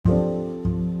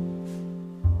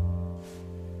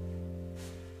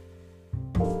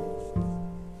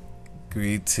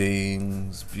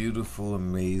Greetings, beautiful,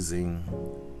 amazing,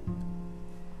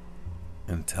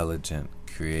 intelligent,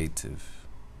 creative,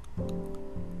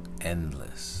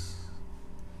 endless,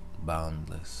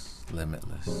 boundless,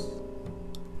 limitless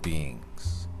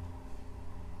beings.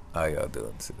 How y'all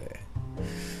doing today?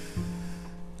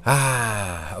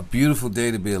 A beautiful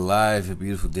day to be alive, a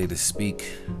beautiful day to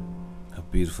speak, a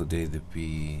beautiful day to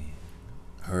be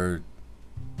heard,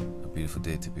 a beautiful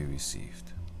day to be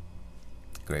received.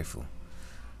 Grateful.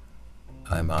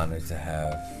 I'm honored to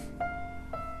have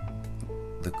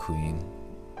the Queen,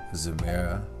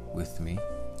 Zamira, with me.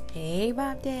 Hey,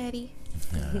 Bob Daddy.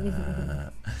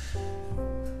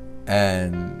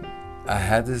 And I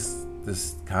had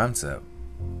this concept.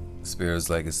 Spirit's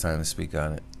like, it's time to speak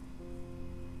on it.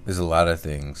 There's a lot of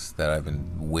things that I've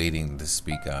been waiting to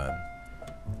speak on.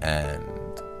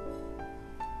 And,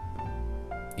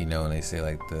 you know, when they say,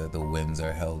 like, the winds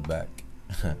are held back,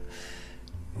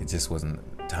 it just wasn't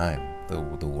time.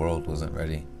 The world wasn't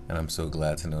ready. And I'm so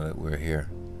glad to know that we're here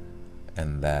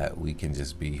and that we can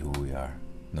just be who we are.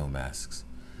 No masks.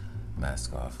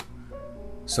 Mask off.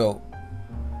 So,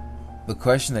 the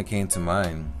question that came to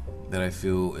mind that I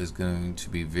feel is going to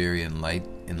be very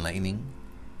enlightening,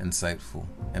 insightful,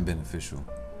 and beneficial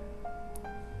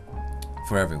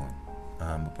for everyone,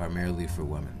 but primarily for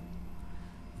women.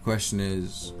 The question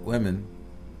is, women,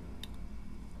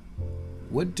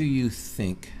 what do you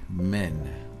think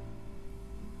men,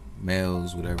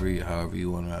 males, however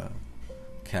you want to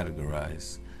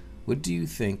categorize, what do you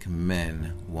think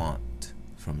men want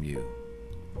from you?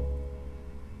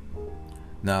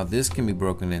 Now, this can be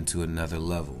broken into another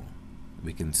level.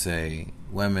 We can say,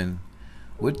 women,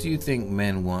 what do you think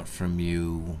men want from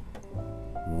you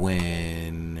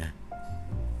when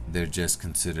they're just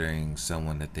considering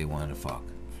someone that they want to fuck?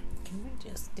 Can we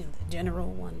just do the general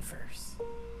one first?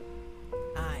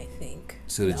 I think.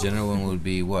 So the general one would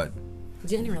be what?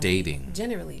 Generally. Dating.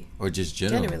 Generally. Or just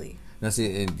general? Generally. Now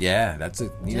see, yeah, that's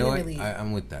it. You Generally. know what?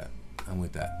 I'm with that.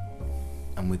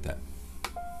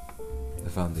 The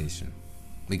foundation.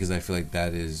 Because I feel like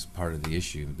that is part of the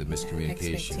issue, the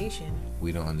miscommunication. Expectation.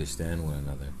 We don't understand one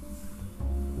another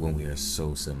when we are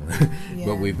so similar. Yeah.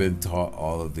 But we've been taught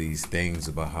all of these things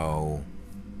about how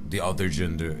the other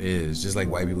gender is. Just like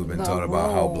white people have been taught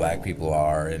about how black people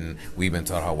are, and we've been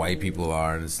taught how white people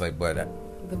are, and it's like, but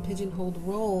the pigeonholed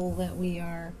role that we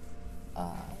are,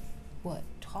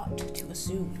 taught to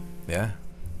assume. yeah,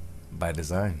 by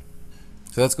design.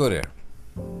 So let's go there.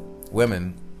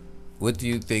 Women, what do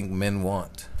you think men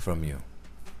want from you?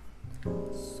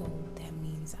 So that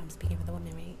means I'm speaking for the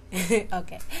women, right?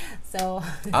 Okay. So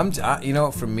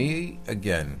For me,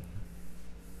 again,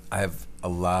 I have a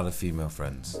lot of female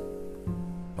friends.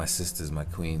 My sisters, my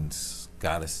queens,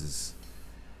 goddesses.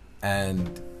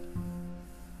 And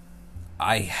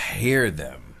I hear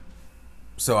them.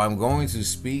 So I'm going to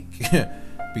speak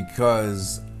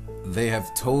because they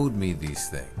have told me these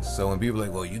things. So when people are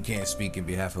like, well, you can't speak in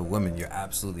behalf of women, you're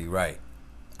absolutely right.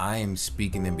 I am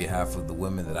speaking in behalf of the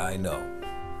women that I know.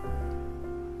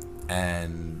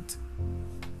 And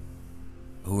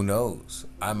who knows?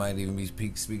 I might even be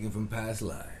speaking from past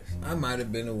lives. I might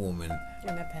have been a woman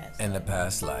in the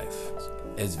past life.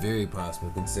 It's very possible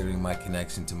considering my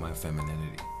connection to my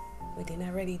femininity. But they're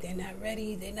not ready for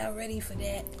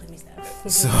that. Let me stop.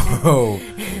 So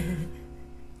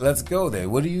let's go there.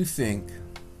 What do you think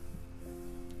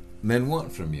men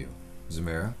want from you,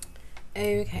 Zamira?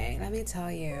 Okay, let me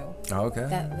tell you. Okay.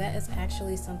 That is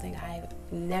actually something I've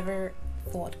never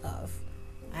thought of.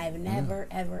 I've never,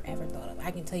 ever thought of. I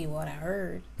can tell you what I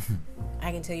heard.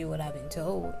 I can tell you what I've been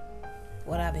told.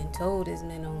 What I've been told is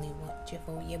men only want you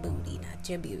for your booty, not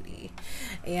your beauty.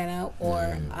 You know?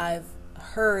 Or I've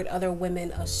heard other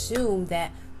women assume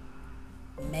that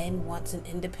men wants an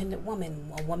independent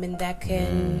woman, a woman that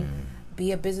can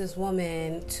be a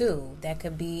businesswoman too, that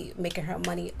could be making her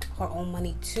own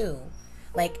money too.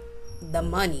 Like, the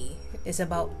money is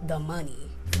about the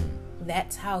money.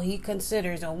 That's how he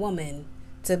considers a woman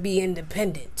to be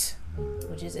independent,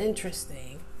 which is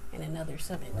interesting and another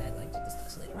subject I'd like to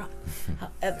discuss later on.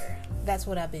 However, that's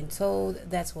what I've been told.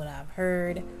 That's what I've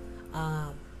heard.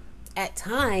 At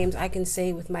times, I can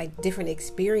say with my different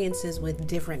experiences with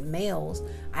different males,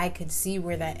 I could see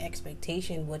where that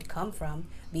expectation would come from,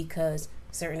 because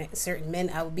certain men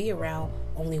I would be around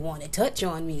only want to touch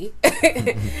on me,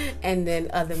 and then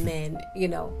other men,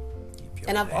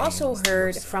 And I've also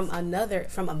heard from a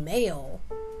male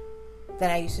that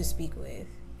I used to speak with.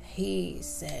 He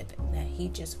said that he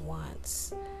just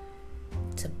wants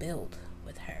to build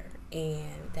with her,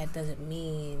 and that doesn't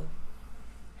mean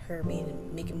her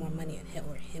making more money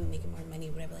or him making more money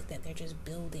or whatever like that. They're just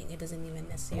building. It doesn't even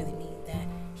necessarily mean that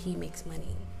he makes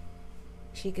money.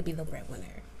 She could be the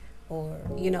breadwinner, or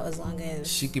as long as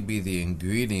she could be the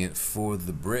ingredient for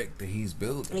the brick that he's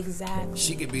building. Exactly.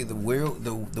 She could be the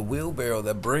wheelbarrow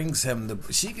that brings him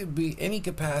she could be any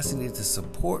capacity to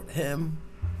support him.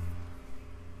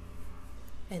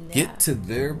 And get to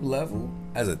their level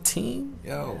as a team,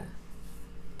 yo. Yeah.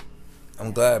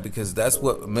 I'm glad, because that's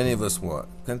what many of us want.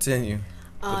 Continue.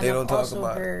 But they don't talk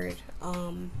about it.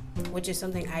 Which is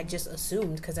something I just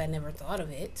assumed because I never thought of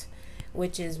it,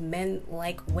 which is men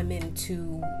like women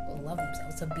to love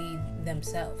themselves, to be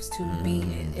themselves, to be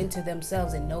into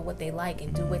themselves and know what they like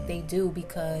and do what they do,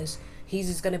 because he's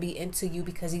just going to be into you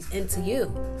because he's into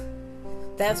you.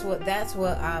 That's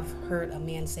what I've heard a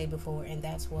man say before, and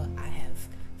that's what I have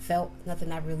felt.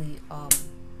 Nothing I really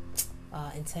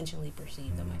intentionally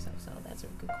perceived of myself. So that's a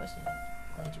good question.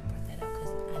 I'm glad you brought that up,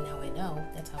 because now I know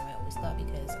that's how I always thought,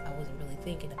 because I wasn't really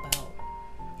thinking about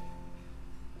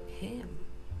him.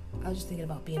 I was just thinking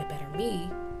about being a better me,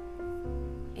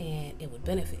 and it would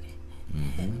benefit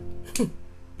him.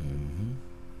 Mm-hmm.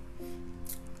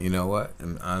 You know what?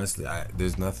 And honestly,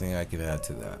 there's nothing I can add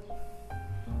to that,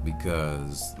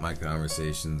 because my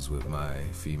conversations with my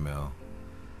female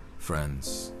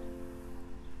friends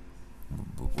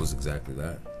was exactly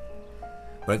that.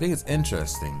 But I think it's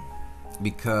interesting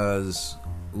because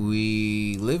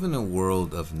we live in a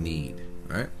world of need,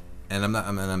 right? And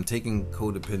I'm taking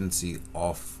codependency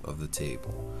off of the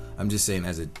table. I'm just saying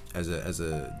as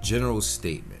a general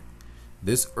statement,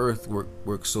 this earth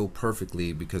works so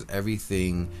perfectly because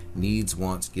everything needs,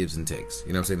 wants, gives, and takes.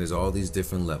 You know what I'm saying? There's all these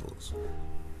different levels.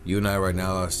 You and I right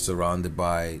now are surrounded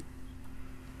by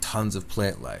tons of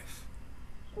plant life.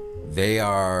 They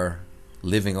are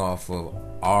living off of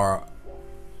our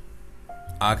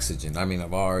oxygen,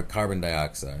 of our carbon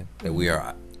dioxide that we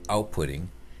are outputting,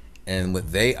 and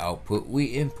what they output, we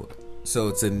input. So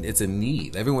it's a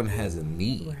need. Everyone has a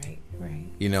need. Right.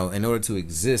 In order to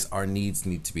exist, our needs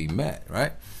need to be met,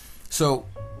 right? So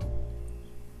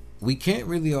we can't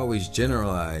really always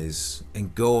generalize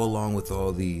and go along with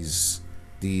all these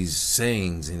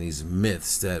sayings and these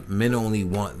myths that men only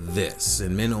want this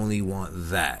and men only want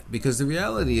that. Because the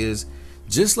reality is,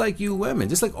 just like you women,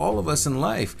 just like all of us in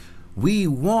life, we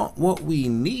want what we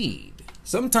need.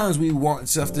 Sometimes we want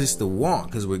stuff just to want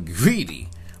because we're greedy,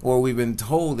 or we've been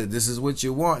told that this is what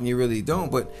you want and you really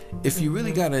don't. But if you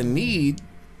really got a need,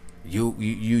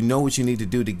 you know what you need to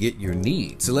do to get your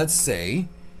need. So let's say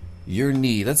your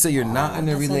need. Let's say you're not in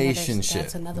a relationship.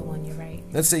 That's another one. You're right.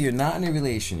 Let's say you're not in a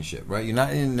relationship, right? You're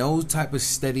not in no type of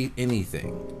steady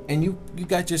anything, and you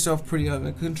got yourself pretty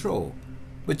under control.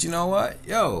 But you know what,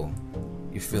 yo,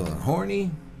 you're feeling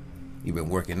horny. You've been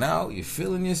working out. You're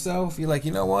feeling yourself. You're like,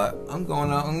 you know what? I'm going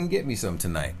out. I'm gonna get me some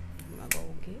tonight. I'm gonna go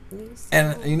get me some.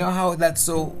 And you know how that's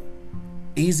so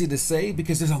easy to say,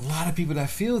 because there's a lot of people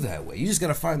that feel that way. You just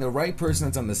gotta find the right person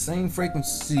that's on the same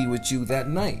frequency with you that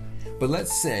night. But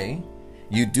let's say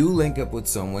you do link up with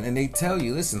someone and they tell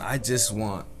you, listen, I just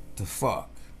want to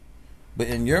fuck. But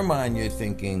in your mind, you're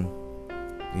thinking,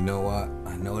 you know what?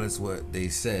 I know that's what they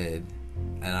said,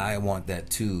 and I want that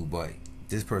too, but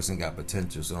this person got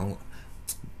potential, so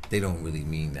they don't really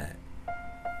mean that.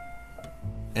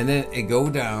 And then it go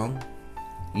down.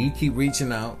 You keep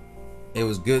reaching out. It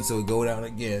was good, so it go down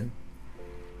again.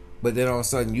 But then all of a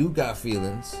sudden, you got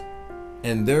feelings,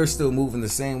 and they're still moving the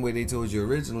same way they told you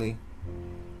originally.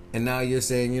 And now you're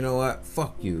saying, you know what?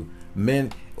 Fuck you.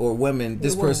 Men or women,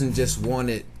 this person just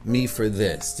wanted me for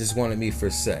this. Just wanted me for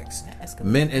sex.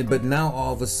 But now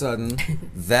all of a sudden,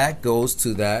 that goes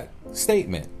to that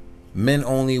statement. Men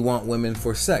only want women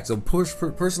for sex. A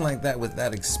person like that with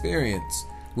that experience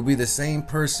will be the same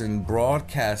person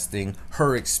broadcasting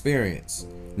her experience,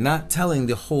 not telling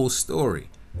the whole story.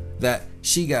 That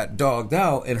she got dogged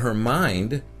out in her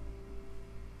mind,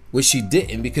 which she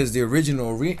didn't, because the original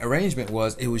arrangement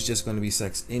was it was just going to be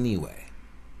sex anyway.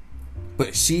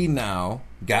 But she now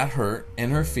got hurt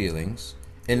in her feelings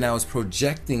and now is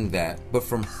projecting that, but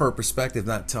from her perspective,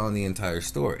 not telling the entire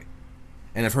story.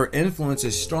 And if her influence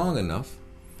is strong enough,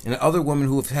 and other women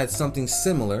who have had something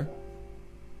similar,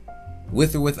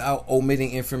 with or without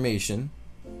omitting information,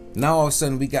 now all of a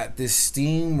sudden we got this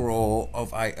steamroll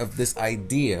of this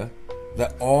idea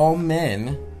that all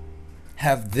men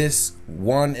have this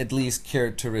one at least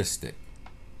characteristic.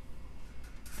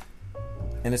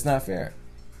 And it's not fair.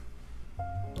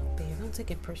 Babe, don't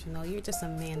take it personal. You're just a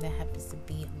man that happens to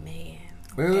be a man.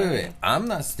 Wait. I'm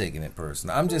not taking it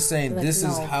personal. I'm just saying this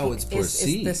is how it's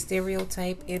perceived. It's the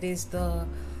stereotype. It is the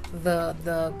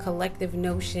collective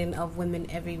notion of women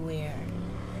everywhere.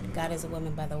 God is a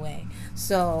woman, by the way.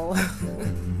 So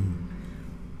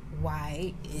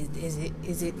why is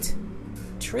it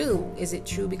true? Is it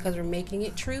true because we're making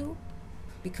it true?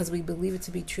 Because we believe it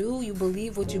to be true? You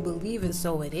believe what you believe, and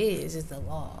so it is. It's the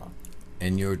law.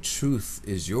 And your truth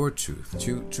is your truth.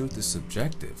 Truth is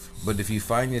subjective. But if you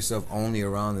find yourself only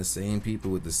around the same people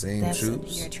with the same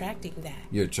truths, you're attracting that.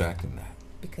 You're attracting that.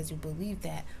 Because you believe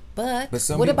that. But what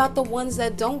people, about the ones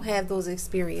that don't have those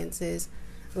experiences?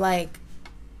 Like,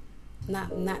 not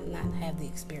have the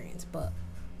experience, but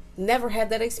never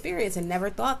had that experience and never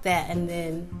thought that, and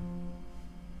then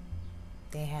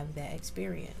they have that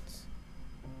experience.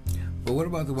 But what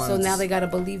about the ones? So now they got to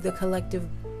believe the collective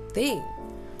thing,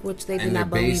 which they did not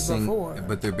believe before.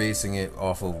 But they're basing it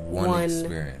off of one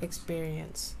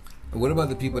experience. What about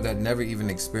the people that never even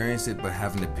experienced it but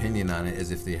have an opinion on it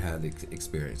as if they had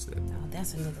experienced it? No,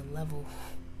 that's another level.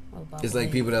 It's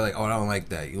like people that are like, oh, I don't like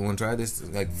that. You want to try this?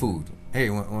 Like food. Hey,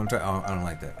 you want to try? Oh, I don't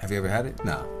like that. Have you ever had it?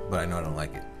 Nah, but I know I don't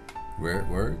like it.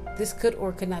 Word? This could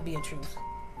or could not be a truth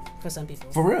for some people.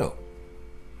 For real.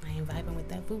 I ain't vibing with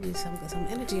that food. There's some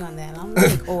energy on that. I'm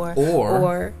like,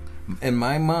 or in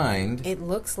my mind, it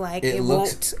looks like it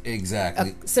won't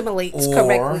exactly assimilates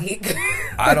correctly.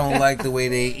 I don't like the way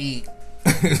they eat,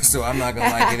 so I'm not gonna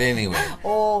like it anyway.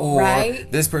 Or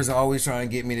right? This person always trying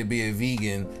to get me to be a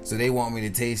vegan, so they want me to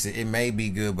taste it. It may be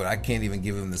good, but I can't even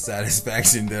give them the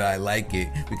satisfaction that I like it,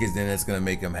 because then it's gonna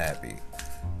make them happy.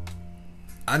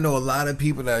 I know a lot of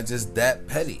people that are just that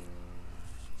petty,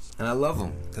 and I love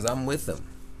them because I'm with them.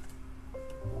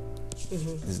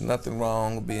 Mm-hmm. There's nothing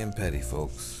wrong with being petty,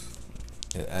 folks.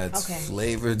 It adds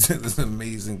flavor to this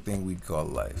amazing thing we call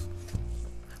life.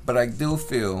 But I do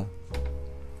feel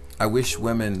I wish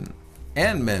women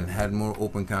and men had more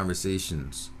open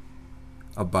conversations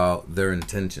about their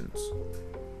intentions.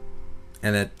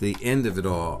 And at the end of it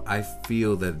all, I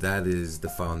feel that is the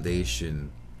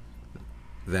foundation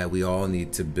that we all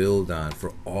need to build on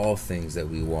for all things that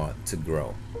we want to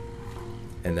grow.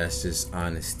 And that's just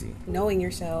honesty. Knowing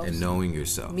yourself. And knowing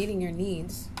yourself. Meeting your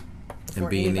needs. And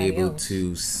being able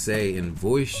to say and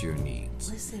voice your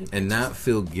needs. Listen. And not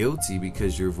feel guilty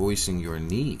because you're voicing your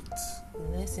needs.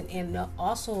 Listen, and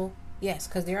also, yes,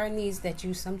 because there are needs that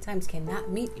you sometimes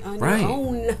cannot meet on your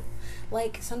own.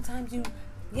 Like, sometimes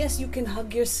you can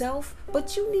hug yourself,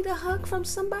 but you need a hug from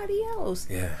somebody else.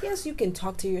 Yeah. Yes, you can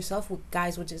talk to yourself,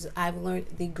 guys, which is, I've learned,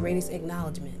 the greatest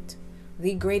acknowledgement.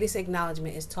 The greatest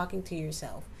acknowledgement is talking to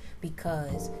yourself,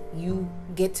 because you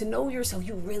get to know yourself.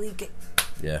 You really get...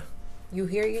 Yeah. You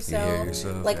hear yourself. You hear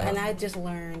yourself. Like, and I just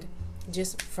learned,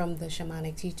 just from the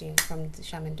shamanic teaching, from the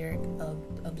Shaman Durek, of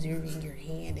observing your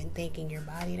hand and thanking your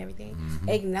body and everything. Mm-hmm.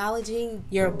 Acknowledging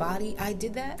your body. I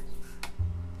did that.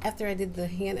 After I did the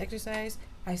hand exercise,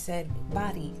 I said,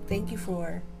 body, thank you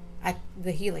for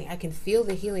the healing. I can feel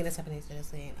the healing that's happening. Instead of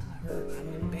saying, I hurt,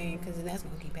 I'm in pain, because that's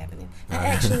going to keep happening. I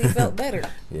actually felt better.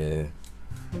 Yeah.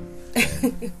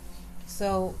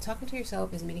 So, talking to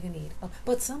yourself is meeting a need.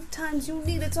 But sometimes you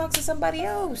need to talk to somebody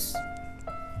else.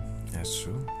 That's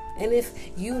true. And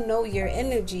if you know your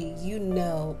energy, you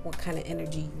know what kind of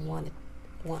energy you want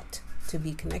to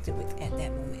be connected with at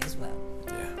that moment as well.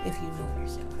 Yeah. If you know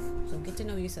yourself. So get to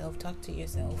know yourself, talk to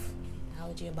yourself,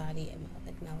 acknowledge your body,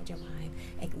 acknowledge your mind,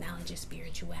 acknowledge your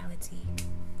spirituality.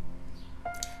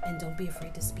 And don't be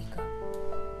afraid to speak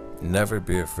up. Never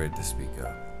be afraid to speak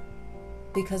up.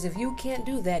 Because if you can't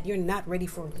do that, you're not ready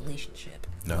for a relationship.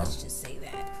 No. Let's just say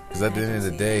that. Because at the end of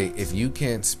the day, if you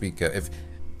can't speak up,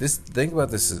 think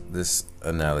about this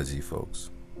analogy, folks.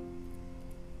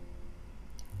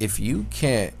 If you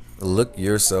can't look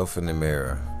yourself in the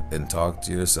mirror and talk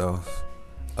to yourself,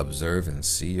 observe and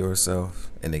see yourself,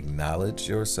 and acknowledge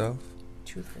yourself,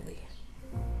 truthfully,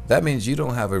 that means you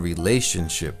don't have a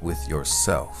relationship with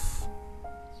yourself.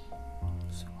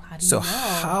 So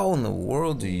how in the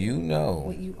world do you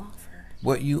know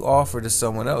what you offer to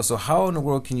someone else? So how in the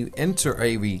world can you enter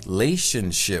a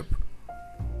relationship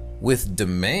with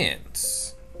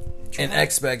demands and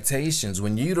expectations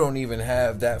when you don't even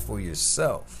have that for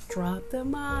yourself? Drop the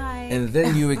mic. And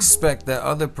then you expect that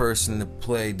other person to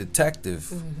play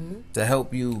detective to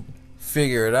help you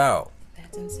figure it out.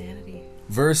 That's insanity.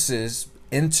 Versus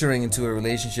entering into a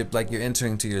relationship like you're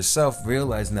entering to yourself,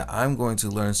 realizing that I'm going to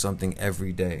learn something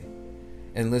every day.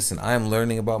 And listen, I'm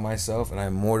learning about myself, and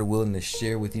I'm more willing to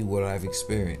share with you what I've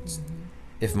experienced.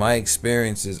 If my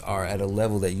experiences are at a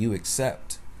level that you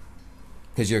accept,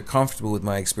 because you're comfortable with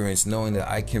my experience, knowing that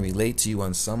I can relate to you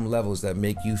on some levels that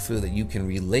make you feel that you can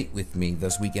relate with me,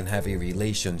 thus we can have a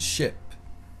relationship,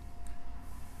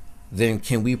 then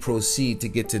can we proceed to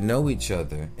get to know each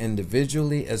other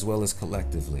individually as well as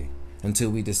collectively? until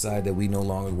we decide that we no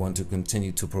longer want to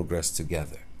continue to progress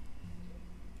together.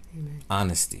 Amen.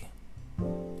 Honesty.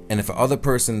 And if the other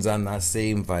person's on that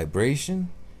same vibration,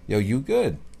 yo, you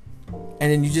good.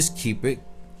 And then you just keep it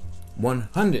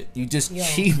 100. You just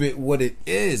keep it what it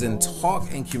is and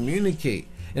talk and communicate.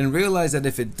 And realize that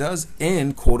if it does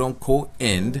end, quote unquote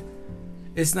end,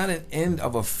 it's not an end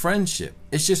of a friendship.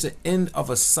 It's just an end of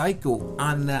a cycle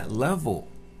on that level.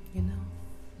 You know,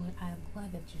 I'm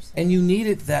glad that you said and you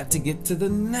needed that to get to the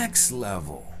next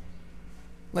level.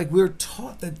 Like, we're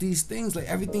taught that these things, like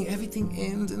everything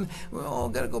ends and we all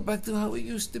gotta go back to how it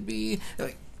used to be.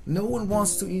 Like, no one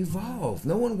wants to evolve.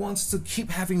 No one wants to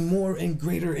keep having more and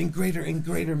greater and greater and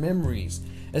greater memories.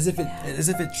 As if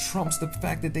it trumps the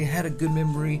fact that they had a good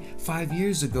memory 5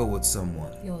 years ago with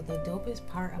someone. Yo, the dopest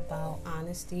part about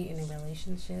honesty in a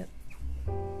relationship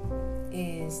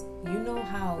is, you know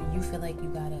how you feel like you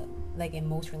gotta, like in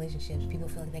most relationships, people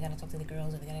feel like they gotta talk to the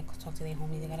girls, or they gotta talk to their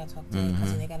homie, they gotta talk to their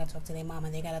cousin, they gotta talk to their mama,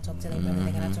 they gotta talk to their brother,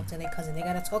 they gotta talk to their cousin, they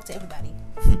gotta talk to everybody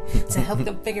to help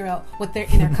them figure out what their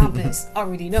inner compass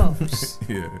already knows.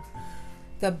 Yeah.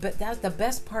 That's the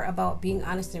best part about being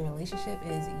honest in a relationship,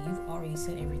 is you've already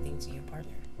said everything to your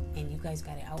partner, and you guys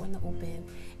got it out in the open,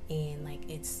 and like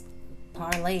it's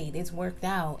parlayed, it's worked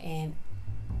out, and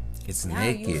it's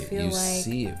naked. You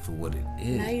see it for what it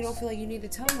is. Now you don't feel like you need to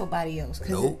tell nobody else,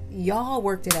 because nope. Y'all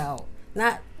worked it out.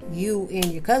 Not you and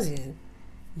your cousin.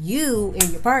 You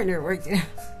and your partner worked it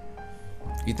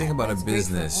out. You think about a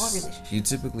business, you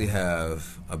typically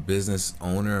have a business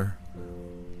owner,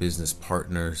 business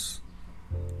partners,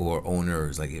 or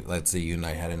owners. Like, let's say you and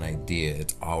I had an idea,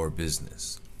 it's our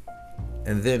business,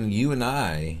 and then you and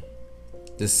I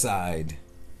decide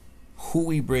who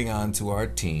we bring onto our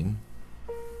team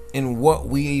and what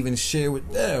we even share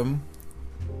with them,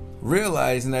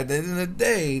 realizing that at the end of the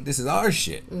day, this is our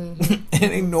shit. And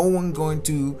ain't no one going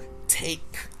to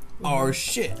take our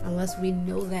shit unless we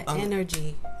know that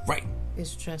energy right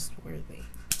is trustworthy.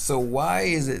 So why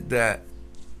is it that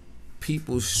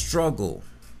people struggle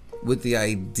with the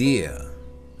idea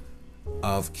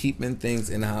of keeping things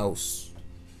in-house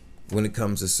when it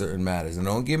comes to certain matters? And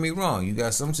don't get me wrong, you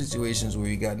got some situations where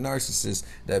you got narcissists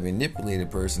that manipulate a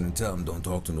person and tell them don't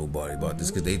talk to nobody about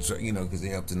this because they because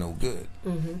they up to no good.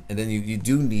 And then you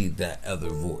do need that other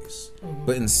voice.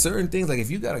 But in certain things, like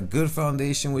if you got a good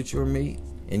foundation with your mate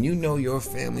and you know your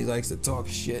family likes to talk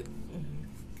shit,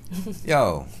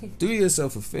 yo, do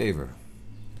yourself a favor.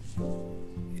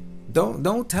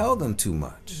 Don't tell them too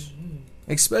much,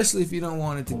 especially if you don't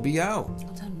want it to be out.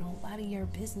 Don't tell nobody your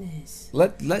business.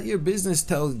 Let your business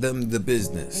tell them the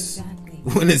business. Exactly.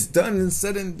 When it's done and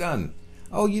said and done.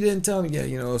 Oh, you didn't tell me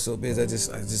yet. So Biz, I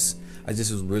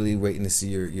just was really waiting to see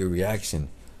your reaction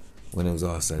when it was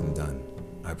all said and done.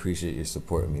 I appreciate your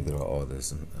supporting me through all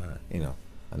this, and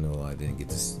I know I didn't get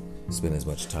to spend as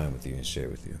much time with you and share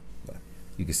with you, but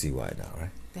you can see why now, right?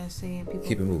 That's saying people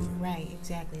keep it moving. Right,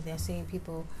 exactly. That's saying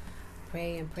people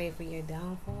pray for your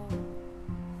downfall.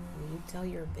 When you tell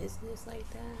your business like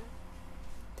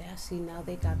that, now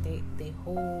they got they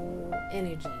whole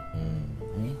energy.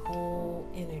 Their whole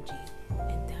energy.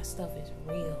 And that stuff is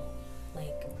real.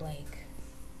 Like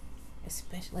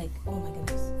especially oh my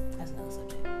goodness. That's another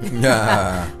subject.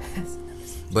 Yeah.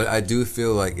 But I do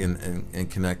feel like in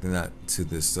connecting that to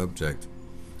this subject,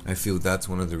 I feel that's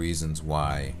one of the reasons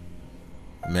why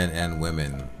men and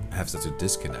women have such a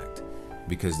disconnect,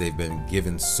 because they've been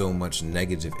given so much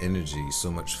negative energy,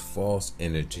 so much false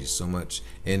energy, so much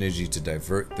energy to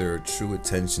divert their true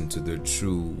attention to their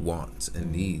true wants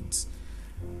and needs,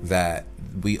 that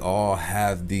we all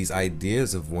have these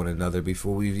ideas of one another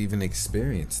before we've even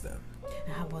experienced them.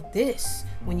 And how about this?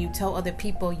 When you tell other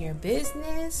people your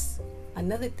business,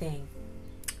 another thing,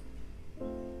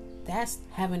 that's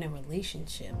having a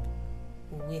relationship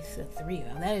with the three of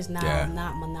them. That is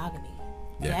not monogamy.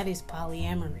 That is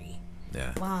polyamory.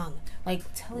 Long. Like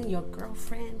telling your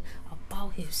girlfriend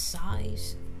about his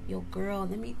size. Yo, girl,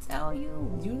 let me tell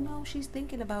you, she's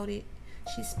thinking about it.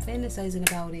 She's fantasizing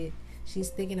about it. She's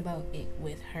thinking about it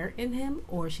with her and him,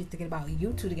 or she's thinking about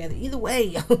you two together. Either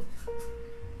way,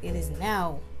 it is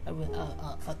now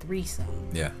a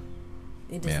threesome. Yeah.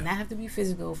 It does not have to be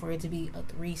physical for it to be a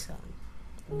threesome.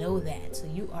 Know that. So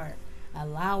you are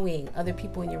allowing other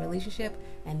people in your relationship,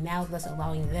 and now thus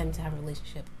allowing them to have a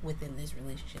relationship within this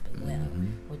relationship as well,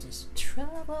 which is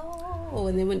trouble.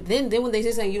 And then when they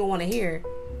say something you don't want to hear,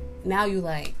 now you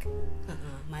like,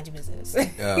 mind your business.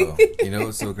 Oh,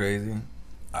 what's so crazy?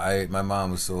 My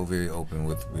mom was so very open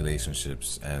with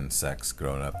relationships and sex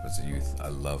growing up as a youth. I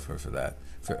love her for that,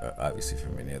 obviously for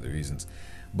many other reasons.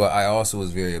 But I also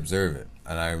was very observant,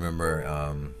 and I remember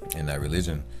in that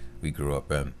religion we grew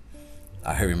up in,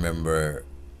 I remember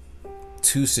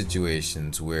two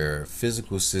situations where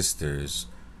physical sisters,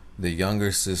 the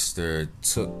younger sister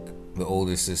took the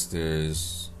older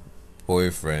sister's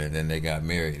boyfriend and they got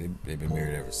married. They've been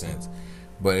married ever since.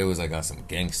 But it was like on some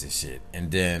gangster shit.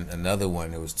 And then another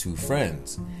one, it was two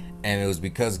friends. And it was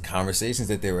because of conversations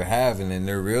that they were having, and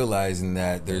they're realizing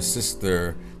that their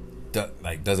sister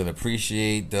doesn't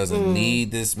appreciate, doesn't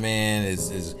need this man,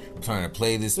 is trying to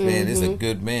play this man, is a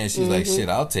good man. She's like, shit,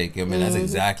 I'll take him. And that's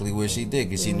exactly what she did,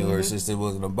 because she knew her sister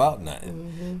wasn't about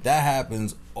nothing. That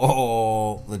happens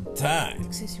all the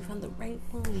time. Since you found the right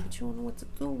one, but you don't know what to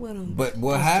do with him. But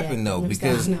what happened though,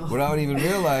 because without even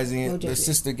realizing it, the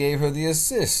sister gave her the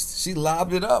assist. She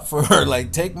lobbed it up for her,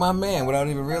 like, take my man, without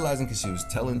even realizing, because she was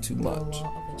telling too much.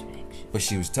 But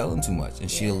she was telling too much, and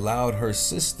she allowed her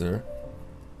sister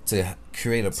to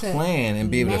create a plan and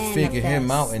be able to figure him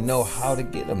out and know how to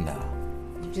get him now.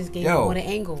 You just gave him one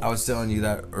angle. I was telling you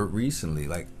that recently.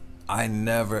 Like, I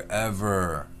never,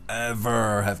 ever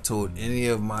have told any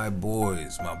of my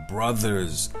boys, my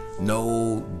brothers,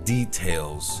 no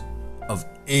details of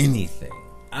anything.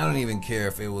 I don't even care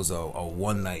if it was a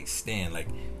one-night stand. Like,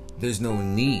 there's no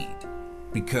need.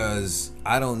 Because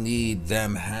I don't need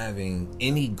them having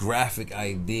any graphic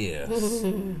idea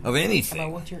of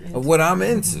anything, of what I'm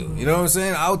into. You know what I'm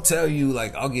saying? I'll tell you,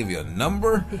 like, I'll give you a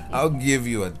number, I'll give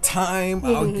you a time,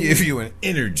 I'll give you an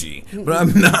energy, but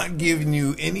I'm not giving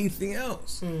you anything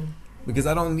else. Because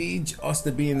I don't need us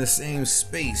to be in the same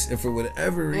space. And for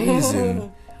whatever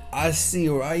reason, I see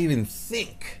or I even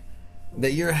think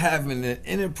that you're having an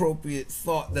inappropriate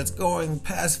thought that's going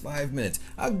past 5 minutes.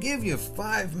 I'll give you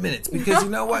 5 minutes, because you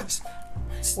know what?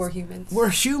 We're humans. We're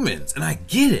humans, and I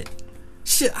get it.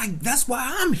 Shit, that's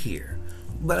why I'm here.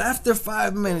 But after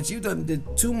 5 minutes, you done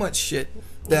did too much shit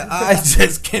that I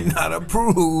just cannot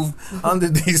approve under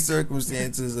these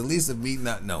circumstances, at least of me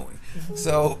not knowing.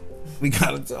 So we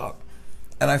gotta talk.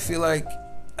 And I feel like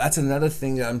that's another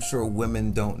thing that I'm sure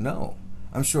women don't know.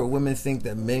 I'm sure women think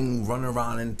that men run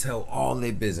around and tell all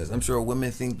their business. I'm sure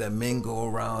women think that men go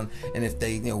around and if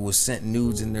they, was sent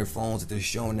nudes in their phones that they're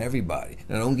showing everybody.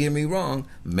 Now, don't get me wrong,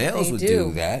 males would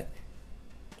do that.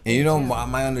 And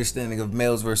my understanding of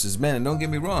males versus men, and don't get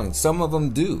me wrong, some of them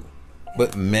do.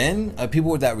 But men,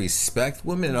 people that respect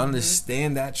women and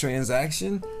understand that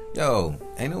transaction,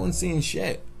 ain't no one seeing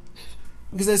shit.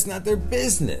 Because that's not their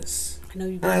business.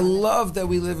 And I love that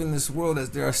we live in this world,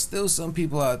 as there are still some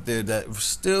people out there that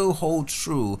still hold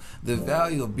true the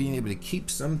value of being able to keep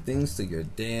some things to your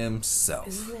damn self.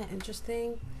 Isn't that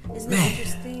interesting? Isn't that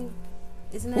interesting?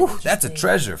 That's a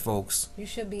treasure, folks. You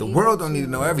should be. The world don't need to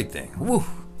know everything. Woo.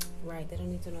 Right, they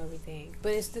don't need to know everything.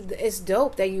 But it's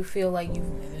dope that you feel like you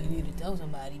really need to tell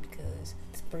somebody because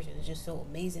this person is just so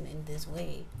amazing in this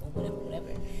way, or whatever.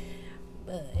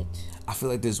 But I feel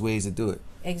like there's ways to do it.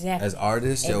 Exactly. As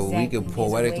artists, we could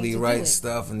poetically write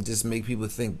stuff and just make people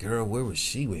think, girl, where was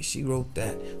she when she wrote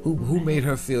that? Who made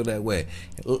her feel that way?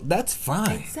 That's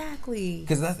fine. Exactly.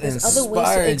 Because that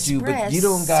inspired you, but you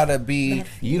don't gotta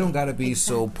be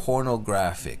so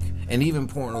pornographic. And even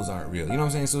pornos aren't real. You know what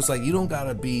I'm saying? So it's like you don't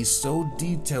gotta be so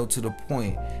detailed to the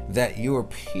point that your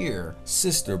peer,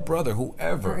 sister, brother,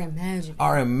 whoever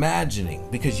are imagining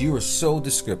because you are so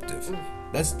descriptive.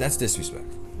 That's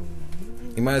disrespectful.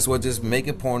 You might as well just make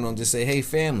a porno and just say, hey,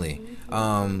 family,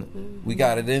 we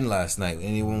got it in last night.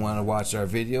 Anyone want to watch our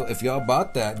video? If y'all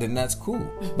about that, then that's cool.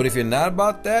 But if you're not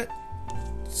about that,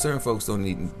 certain folks don't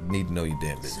need to know your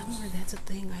damn business. Somewhere that's a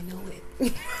thing, I know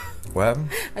it. What happened?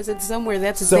 I said somewhere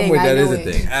that's a thing, Somewhere that I know is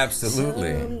a thing,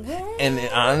 absolutely. And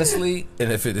honestly,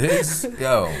 and if it is,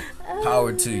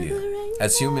 power to you.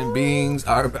 As human beings,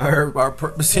 our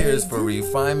purpose here is for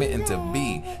refinement and to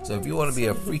be. So if you want to be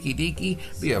a freaky deaky,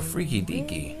 be a freaky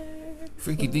deaky.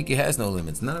 Freaky deaky has no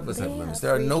limits. None of us have limits.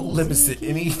 There are no limits to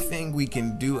anything we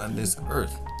can do on this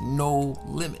earth. No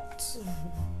limits.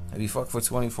 Have you fucked for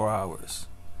 24 hours?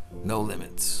 No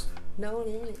limits. No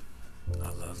limit. I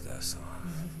love that song.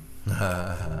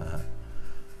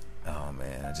 Oh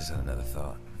man, I just had another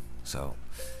thought. So,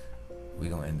 we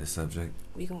gonna end this subject?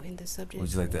 We gonna end this subject.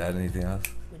 Would you like to add anything else?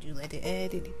 Would you like to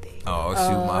add anything? Oh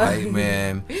shoot, my hype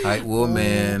man,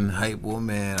 hype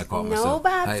woman. I call myself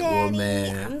hype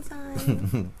woman. I'm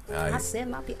done. I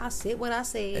said what I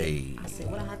said. Hey. I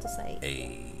said what I had to say.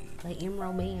 Hey. Like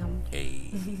Emerald, ma'am.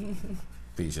 Hey.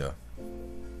 Peace, y'all.